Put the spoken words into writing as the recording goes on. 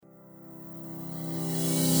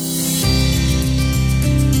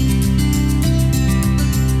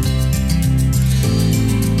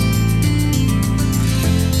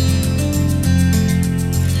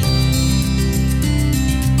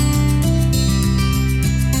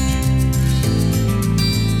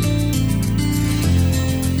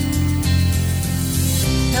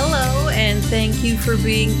Thank you for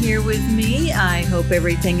being here with me. I hope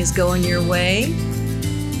everything is going your way.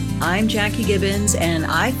 I'm Jackie Gibbons, and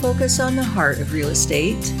I focus on the heart of real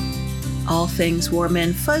estate. All things warm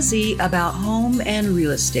and fuzzy about home and real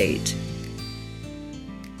estate.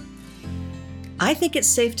 I think it's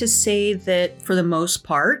safe to say that for the most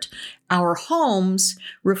part, our homes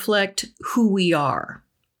reflect who we are.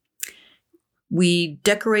 We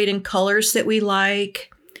decorate in colors that we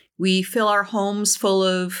like. We fill our homes full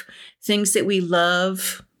of things that we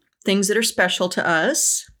love, things that are special to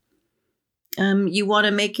us. You want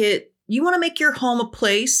to make your home a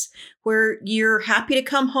place where you're happy to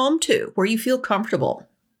come home to, where you feel comfortable.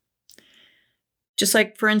 Just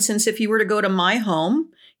like, for instance, if you were to go to my home,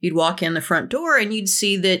 you'd walk in the front door and you'd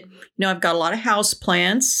see that, I've got a lot of house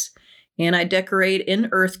plants and I decorate in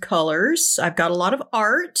earth colors. I've got a lot of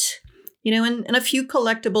art, and a few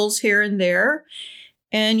collectibles here and there.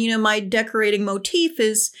 And, my decorating motif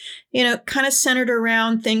is, kind of centered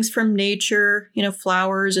around things from nature,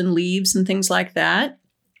 flowers and leaves and things like that.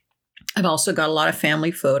 I've also got a lot of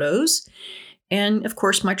family photos and, of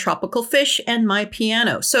course, my tropical fish and my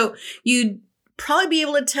piano. So you'd probably be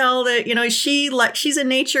able to tell that, she's a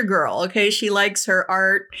nature girl. Okay. She likes her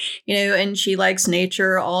art, and she likes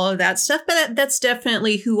nature, all of that stuff. But that's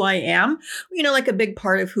definitely who I am, like a big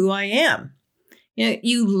part of who I am.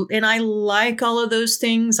 And I like all of those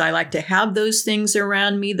things. I like to have those things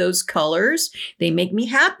around me, those colors. They make me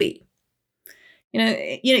happy.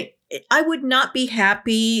 I would not be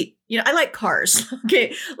happy. I like cars.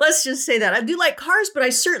 Okay, let's just say that. I do like cars, but I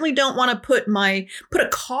certainly don't want to put a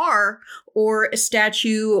car or a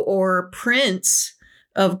statue or prints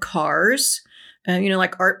of cars,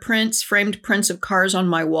 like art prints, framed prints of cars on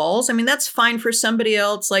my walls. I mean, that's fine for somebody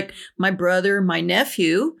else, like my brother, my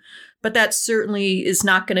nephew, but that certainly is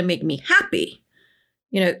not going to make me happy,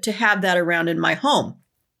 to have that around in my home.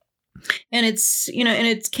 And it's, and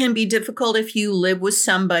it can be difficult if you live with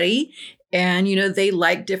somebody and, they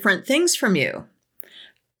like different things from you.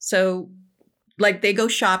 So like they go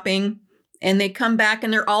shopping and they come back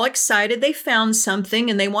and they're all excited. They found something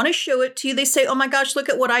and they want to show it to you. They say, oh my gosh, look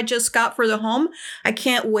at what I just got for the home. I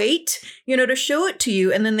can't wait, to show it to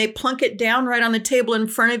you. And then they plunk it down right on the table in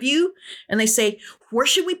front of you. And they say, where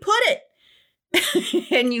should we put it?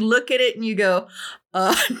 And you look at it and you go,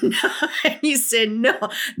 no. And you said, no,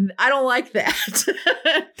 I don't like that.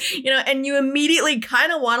 And you immediately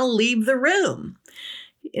kind of want to leave the room.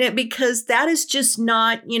 Because that is just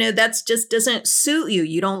not, that's just doesn't suit you.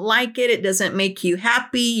 You don't like it. It doesn't make you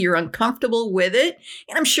happy. You're uncomfortable with it.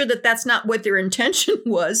 And I'm sure that that's not what their intention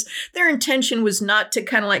was. Their intention was not to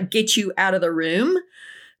kind of like get you out of the room,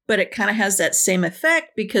 but it kind of has that same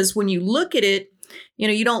effect because when you look at it,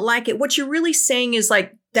 you don't like it. What you're really saying is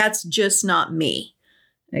like, that's just not me.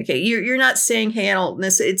 Okay. You're not saying, hey,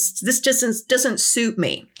 this just doesn't suit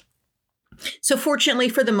me. So fortunately,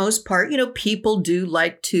 for the most part, people do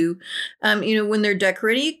like to, when they're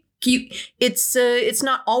decorating, it's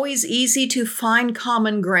not always easy to find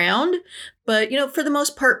common ground, but, for the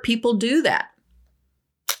most part, people do that.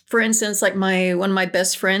 For instance, like one of my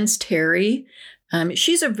best friends, Terry,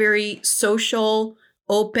 she's a very social,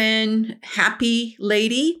 open, happy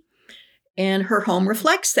lady, and her home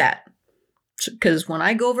reflects that. Because when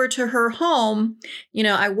I go over to her home,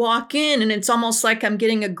 I walk in and it's almost like I'm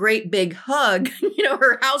getting a great big hug.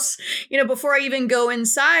 Her house, before I even go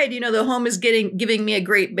inside, the home is giving me a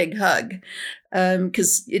great big hug.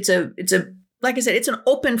 Because it's like I said, it's an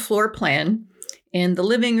open floor plan. And the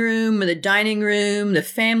living room and the dining room, the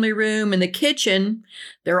family room and the kitchen,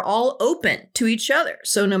 they're all open to each other.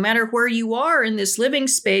 So no matter where you are in this living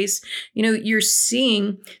space, you're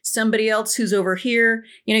seeing somebody else who's over here.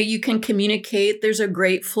 You can communicate. There's a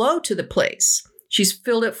great flow to the place. She's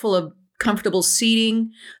filled it full of comfortable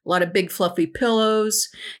seating, a lot of big fluffy pillows,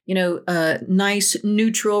 nice,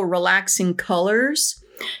 neutral, relaxing colors.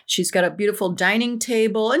 She's got a beautiful dining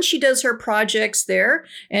table and she does her projects there.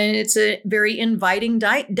 And it's a very inviting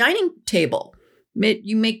dining table.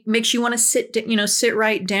 Makes you want to sit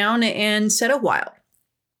right down and sit a while.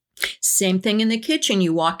 Same thing in the kitchen.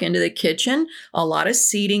 You walk into the kitchen, a lot of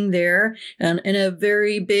seating there and a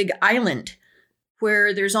very big island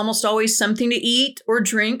where there's almost always something to eat or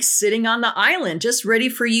drink sitting on the island, just ready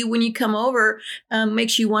for you when you come over.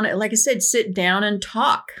 Makes you want to, like I said, sit down and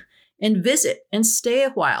talk and visit and stay a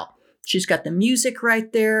while. She's got the music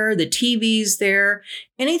right there, the TV's there,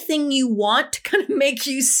 anything you want to kind of make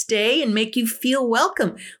you stay and make you feel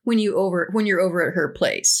welcome when you're over at her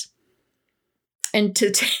place. And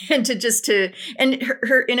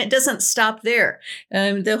it doesn't stop there.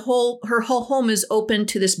 Her whole home is open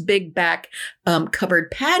to this big back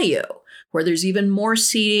covered patio where there's even more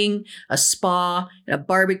seating, a spa, a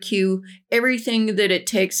barbecue, everything that it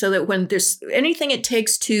takes, so that when there's anything it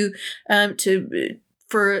takes to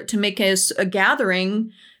make a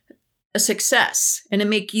gathering a success, and to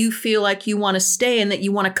make you feel like you want to stay and that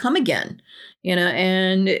you want to come again,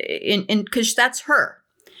 and because that's her.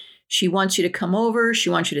 She wants you to come over. She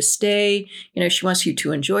wants you to stay. She wants you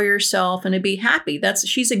to enjoy yourself and to be happy.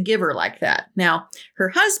 She's a giver like that. Now, her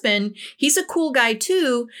husband, he's a cool guy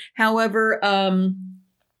too. However,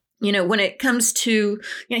 when it comes to,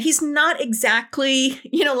 he's not exactly,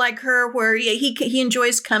 like her, where he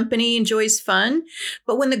enjoys company, enjoys fun.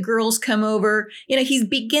 But when the girls come over, he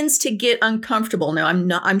begins to get uncomfortable. Now,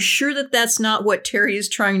 I'm sure that that's not what Terry is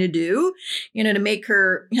trying to do, to make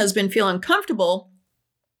her husband feel uncomfortable.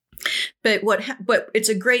 But it's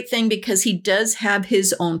a great thing, because he does have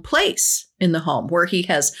his own place in the home where he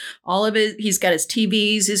has he's got his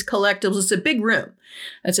TVs, his collectibles. It's a big room.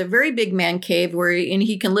 It's a very big man cave where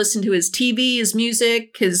he can listen to his TV, his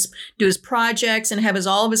music, do his projects, and have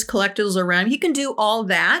all of his collectibles around. He can do all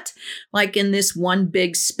that like in this one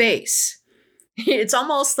big space. It's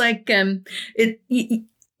almost like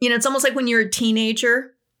it's almost like when you're a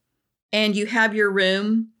teenager and you have your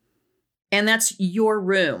room. And that's your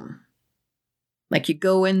room. Like, you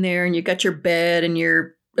go in there and you got your bed and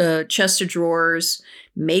your chest of drawers.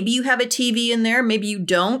 Maybe you have a TV in there. Maybe you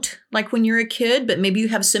don't, like when you're a kid, but maybe you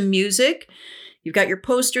have some music. You've got your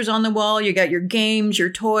posters on the wall. You got your games, your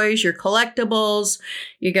toys, your collectibles.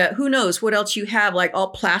 You got, who knows what else you have, like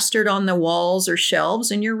all plastered on the walls or shelves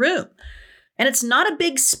in your room. And it's not a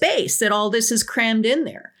big space that all this is crammed in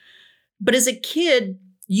there. But as a kid,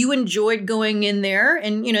 you enjoyed going in there.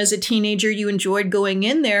 And, as a teenager, you enjoyed going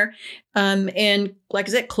in there. And like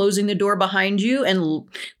I said, closing the door behind you. And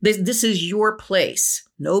this is your place.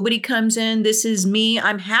 Nobody comes in. This is me.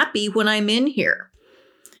 I'm happy when I'm in here.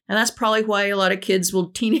 And that's probably why a lot of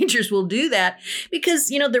teenagers will do that. Because,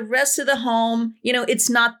 the rest of the home, it's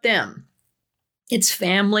not them. It's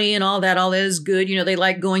family and all that. All that is good. They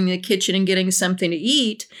like going to the kitchen and getting something to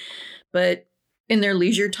eat. But in their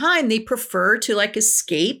leisure time, they prefer to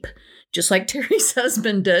escape, just like Terry's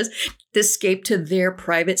husband does, to escape to their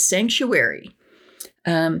private sanctuary.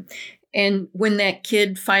 And when that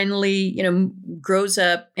kid finally, grows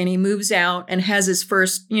up and he moves out and has his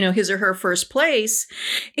first, his or her first place,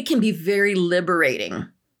 it can be very liberating,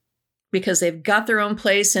 because they've got their own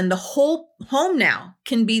place and the whole home now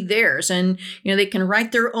can be theirs. And, they can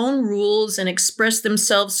write their own rules and express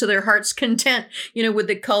themselves to their heart's content, with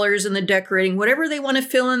the colors and the decorating, whatever they want to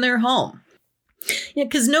fill in their home.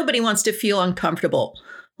 Because nobody wants to feel uncomfortable,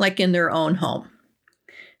 like in their own home.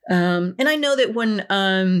 And I know that when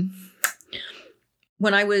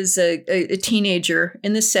I was a teenager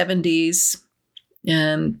in the 70s,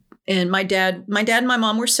 and my dad and my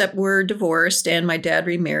mom were divorced, and my dad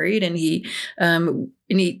remarried, and he and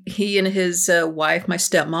his wife, my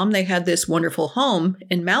stepmom, they had this wonderful home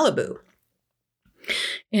in Malibu,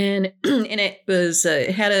 and it was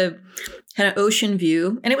it had an ocean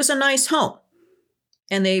view, and it was a nice home,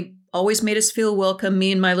 and they always made us feel welcome.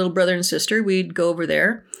 Me and my little brother and sister, we'd go over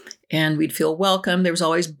there, and we'd feel welcome. There was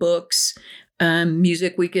always books,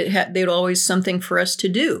 music. They'd always something for us to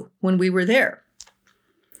do when we were there.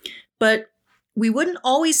 But we wouldn't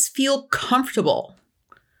always feel comfortable,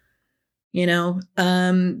 not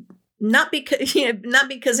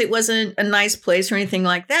because it wasn't a nice place or anything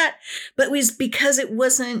like that, but it was because it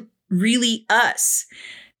wasn't really us.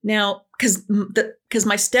 Now, because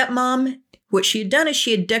my stepmom, what she had done is she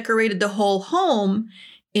had decorated the whole home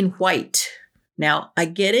in white. Now, I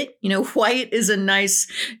get it. White is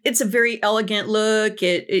it's a very elegant look.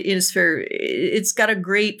 It's got a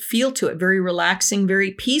great feel to it, very relaxing, very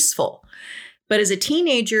peaceful. But as a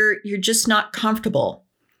teenager, you're just not comfortable.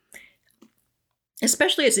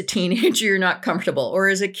 Especially as a teenager, you're not comfortable, or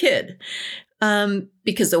as a kid.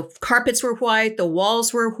 Because the carpets were white, the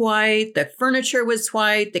walls were white, the furniture was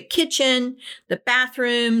white, the kitchen, the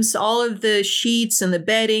bathrooms, all of the sheets and the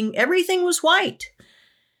bedding, everything was white.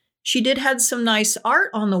 She did have some nice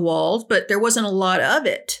art on the walls, but there wasn't a lot of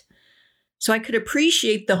it. So I could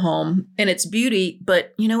appreciate the home and its beauty,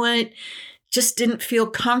 but you know what? Just didn't feel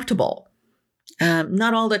comfortable.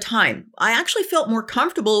 Not all the time. I actually felt more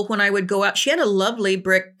comfortable when I would go out. She had a lovely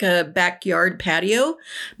brick backyard patio,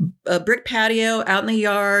 a brick patio out in the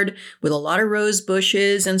yard with a lot of rose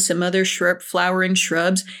bushes and some other flowering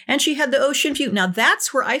shrubs. And she had the ocean view. Now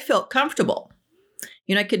that's where I felt comfortable.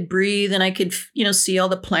 I could breathe and I could, see all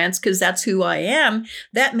the plants because that's who I am.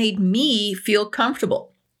 That made me feel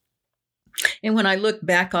comfortable. And when I look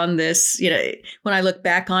back on this, when I look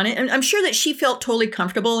back on it, and I'm sure that she felt totally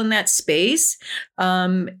comfortable in that space,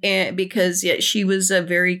 and because she was a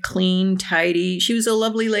very clean, tidy. She was a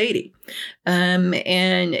lovely lady, and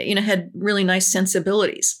had really nice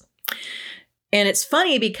sensibilities. And it's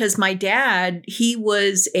funny because my dad, he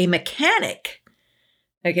was a mechanic.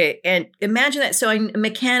 Okay, and imagine that. So I'm a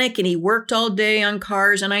mechanic, and he worked all day on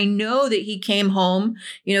cars, and I know that he came home,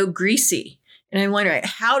 greasy. And I'm wondering,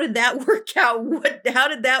 how did that work out? How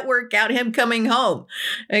did that work out, him coming home?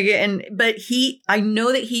 Again, but I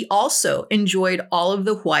know that he also enjoyed all of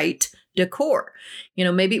the white decor.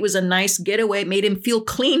 Maybe it was a nice getaway, made him feel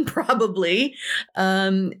clean, probably,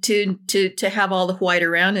 to have all the white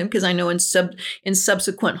around him. Because I know in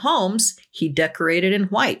subsequent homes, he decorated in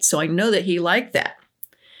white. So I know that he liked that.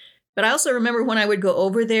 But I also remember when I would go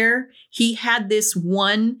over there, he had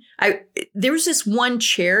there was this one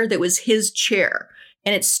chair that was his chair,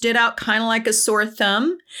 and it stood out kind of like a sore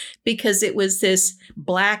thumb because it was this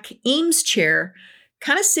black Eames chair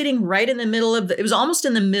kind of sitting right in the middle it was almost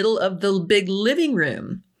in the middle of the big living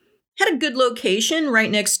room. Had a good location right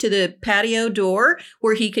next to the patio door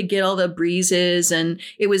where he could get all the breezes, and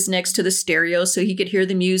it was next to the stereo so he could hear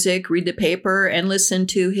the music, read the paper, and listen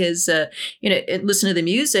to listen to the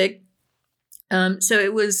music. So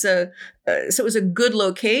it was a good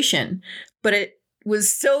location, but it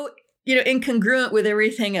was so incongruent with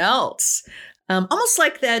everything else. Almost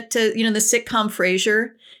like that, the sitcom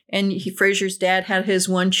Frasier. And Frasier's dad had his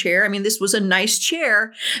one chair. I mean, this was a nice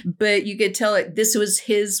chair, but you could tell this was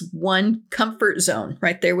his one comfort zone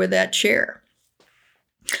right there with that chair.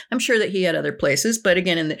 I'm sure that he had other places, but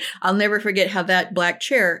again, I'll never forget how that black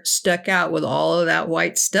chair stuck out with all of that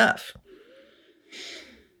white stuff.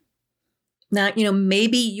 Now,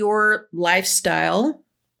 maybe your lifestyle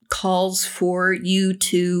calls for you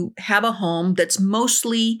to have a home that's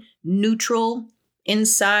mostly neutral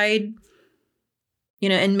inside,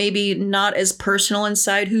 and maybe not as personal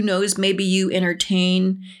inside. Who knows? Maybe you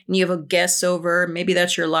entertain and you have a guest over. Maybe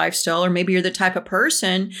that's your lifestyle, or maybe you're the type of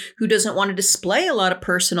person who doesn't want to display a lot of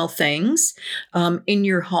personal things in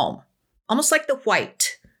your home. Almost like the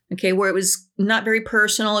white, okay, where it was not very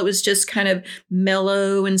personal. It was just kind of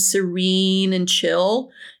mellow and serene and chill.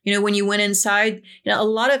 When you went inside, a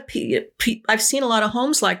lot of I've seen a lot of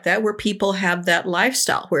homes like that where people have that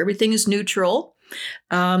lifestyle where everything is neutral.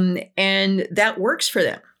 And that works for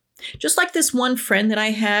them. Just like this one friend that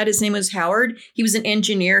I had, his name was Howard. He was an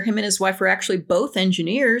engineer. Him and his wife were actually both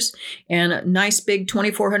engineers, and a nice big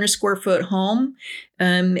 2,400 square foot home.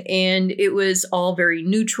 And it was all very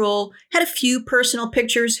neutral, had a few personal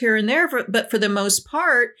pictures here and there, but for the most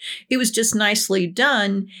part, it was just nicely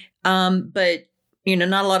done. But,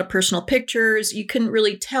 not a lot of personal pictures. You couldn't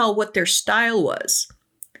really tell what their style was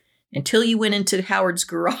until you went into Howard's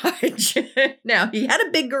garage. Now, he had a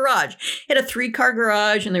big garage. He had a 3-car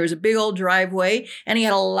garage, and there was a big old driveway, and he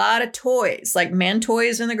had a lot of toys, like man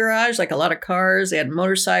toys in the garage, like a lot of cars. They had a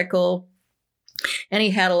motorcycle, and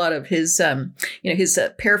he had a lot of his, his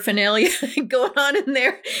paraphernalia going on in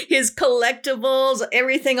there, his collectibles,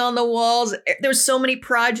 everything on the walls. There were so many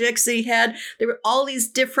projects that he had. There were all these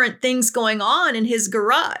different things going on in his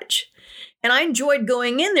garage. And I enjoyed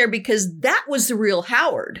going in there because that was the real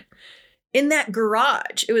Howard. In that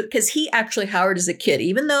garage, it was because Howard is a kid,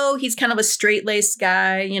 even though he's kind of a straight-laced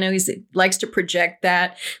guy, he likes to project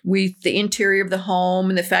that with the interior of the home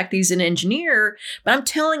and the fact that he's an engineer. But I'm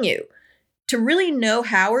telling you, to really know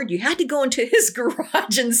Howard, you had to go into his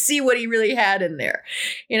garage and see what he really had in there.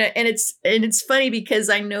 And it's funny because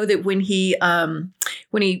I know that when he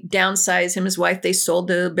downsized, him and his wife, they sold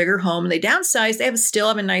the bigger home and they downsized. They still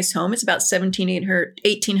have a nice home. It's about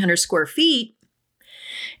 1,800 square feet.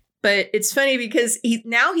 But it's funny because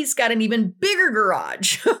he's got an even bigger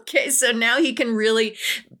garage. Okay, so now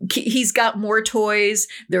he's got more toys.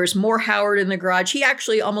 There's more Howard in the garage. He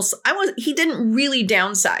actually he didn't really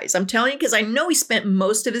downsize. I'm telling you, because I know he spent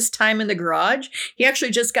most of his time in the garage. He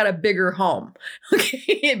actually just got a bigger home.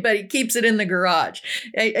 Okay, but he keeps it in the garage.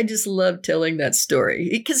 I just love telling that story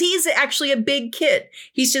because he's actually a big kid.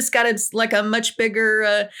 He's just got a much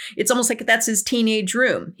bigger, it's almost like that's his teenage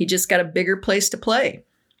room. He just got a bigger place to play.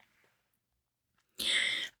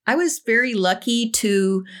 I was very lucky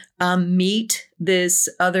to meet this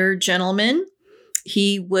other gentleman.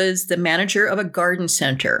 He was the manager of a garden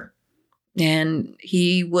center, and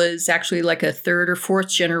he was actually like a 3rd or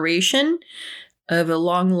 4th generation of a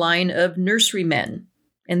long line of nurserymen.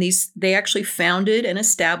 And they actually founded and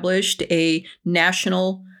established a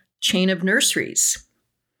national chain of nurseries.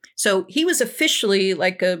 So he was officially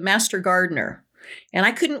like a master gardener, and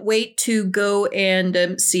I couldn't wait to go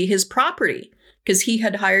and see his property. because he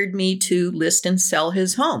had hired me to list and sell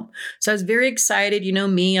his home. So I was very excited. You know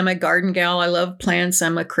me, I'm a garden gal. I love plants.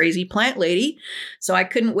 I'm a crazy plant lady. So I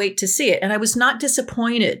couldn't wait to see it. And I was not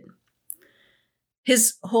disappointed.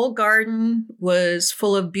 His whole garden was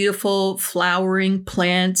full of beautiful flowering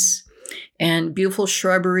plants and beautiful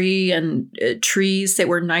shrubbery and trees that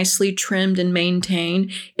were nicely trimmed and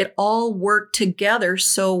maintained. It all worked together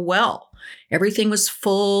so well. Everything was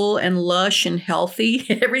full and lush and healthy.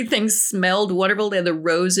 Everything smelled wonderful. They had the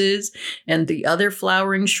roses and the other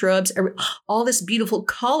flowering shrubs. All this beautiful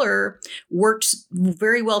color worked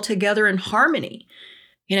very well together in harmony.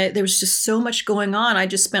 You know, there was just so much going on. I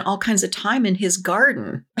just spent all kinds of time in his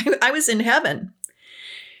garden. I was in heaven.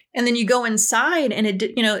 And then you go inside and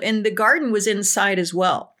and the garden was inside as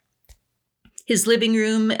well. His living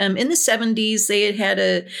room, in the 70s, they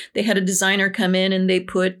had a designer come in and they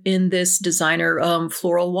put in this designer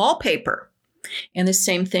floral wallpaper, and the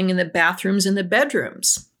same thing in the bathrooms and the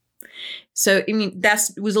bedrooms. So I mean,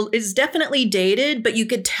 it's definitely dated, but you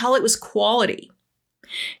could tell it was quality.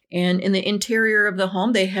 And in the interior of the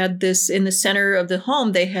home, they had this, in the center of the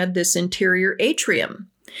home, they had this interior atrium,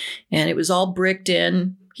 and it was all bricked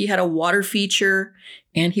in. He had a water feature,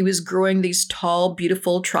 and he was growing these tall,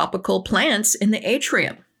 beautiful tropical plants in the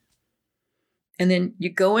atrium. And then you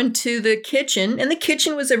go into the kitchen, and the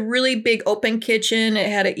kitchen was a really big open kitchen.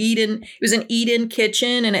 It was an eat-in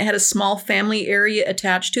kitchen, and it had a small family area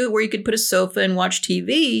attached to it where you could put a sofa and watch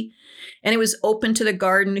TV. And it was open to the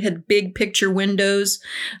garden. It had big picture windows.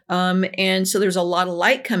 And so there was a lot of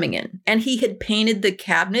light coming in. And he had painted the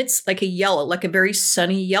cabinets like a yellow, like a very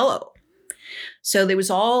sunny yellow. So that was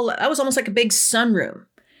almost like a big sunroom.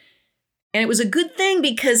 And it was a good thing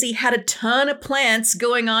because he had a ton of plants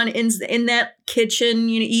going on in that kitchen,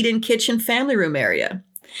 eat-in kitchen family room area.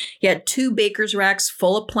 He had 2 baker's racks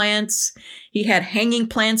full of plants. He had hanging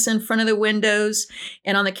plants in front of the windows.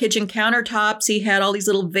 And on the kitchen countertops, he had all these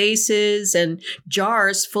little vases and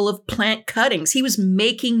jars full of plant cuttings. He was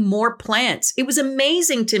making more plants. It was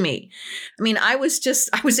amazing to me. I mean, I was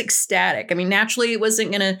ecstatic. I mean, naturally, it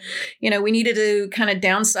wasn't going to, we needed to kind of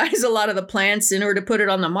downsize a lot of the plants in order to put it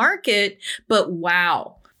on the market. But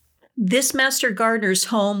wow. This master gardener's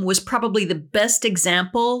home was probably the best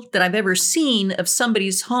example that I've ever seen of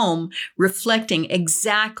somebody's home reflecting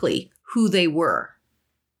exactly who they were.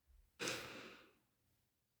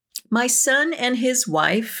 My son and his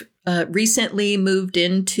wife recently moved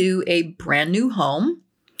into a brand new home,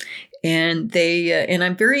 and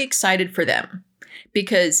I'm very excited for them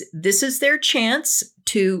because this is their chance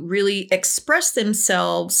to really express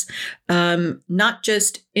themselves, not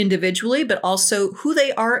just individually, but also who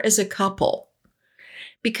they are as a couple.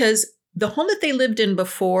 Because the home that they lived in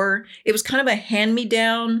before, it was kind of a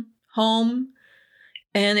hand-me-down home,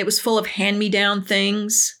 and it was full of hand-me-down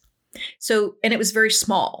things. So, and it was very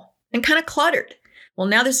small and kind of cluttered. Well,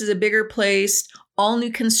 now this is a bigger place, all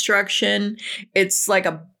new construction. It's like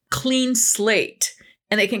a clean slate.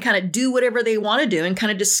 And they can kind of do whatever they want to do and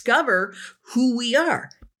kind of discover who we are.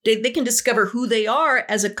 They can discover who they are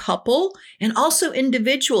as a couple and also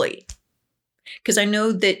individually. Because I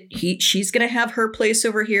know that she's going to have her place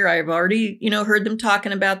over here. I've already, heard them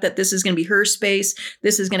talking about that this is going to be her space.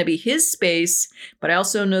 This is going to be his space. But I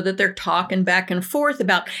also know that they're talking back and forth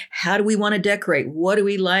about how do we want to decorate? What do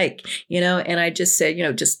we like? And I just said,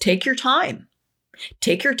 just take your time.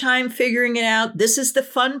 Take your time figuring it out. This is the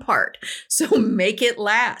fun part. So make it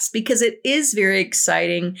last because it is very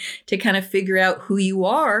exciting to kind of figure out who you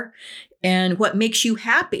are and what makes you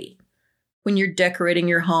happy. When you're decorating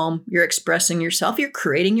your home, you're expressing yourself, you're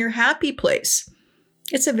creating your happy place.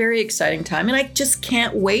 It's a very exciting time, and I just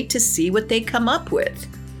can't wait to see what they come up with.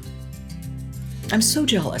 I'm so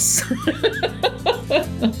jealous.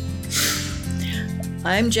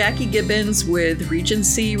 I'm Jackie Gibbons with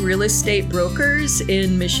Regency Real Estate Brokers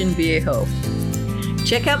in Mission Viejo.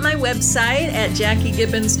 Check out my website at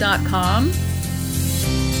JackieGibbons.com.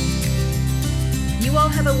 You all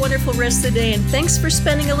have a wonderful rest of the day, and thanks for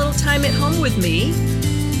spending a little time at home with me.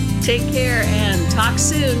 Take care and talk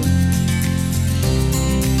soon.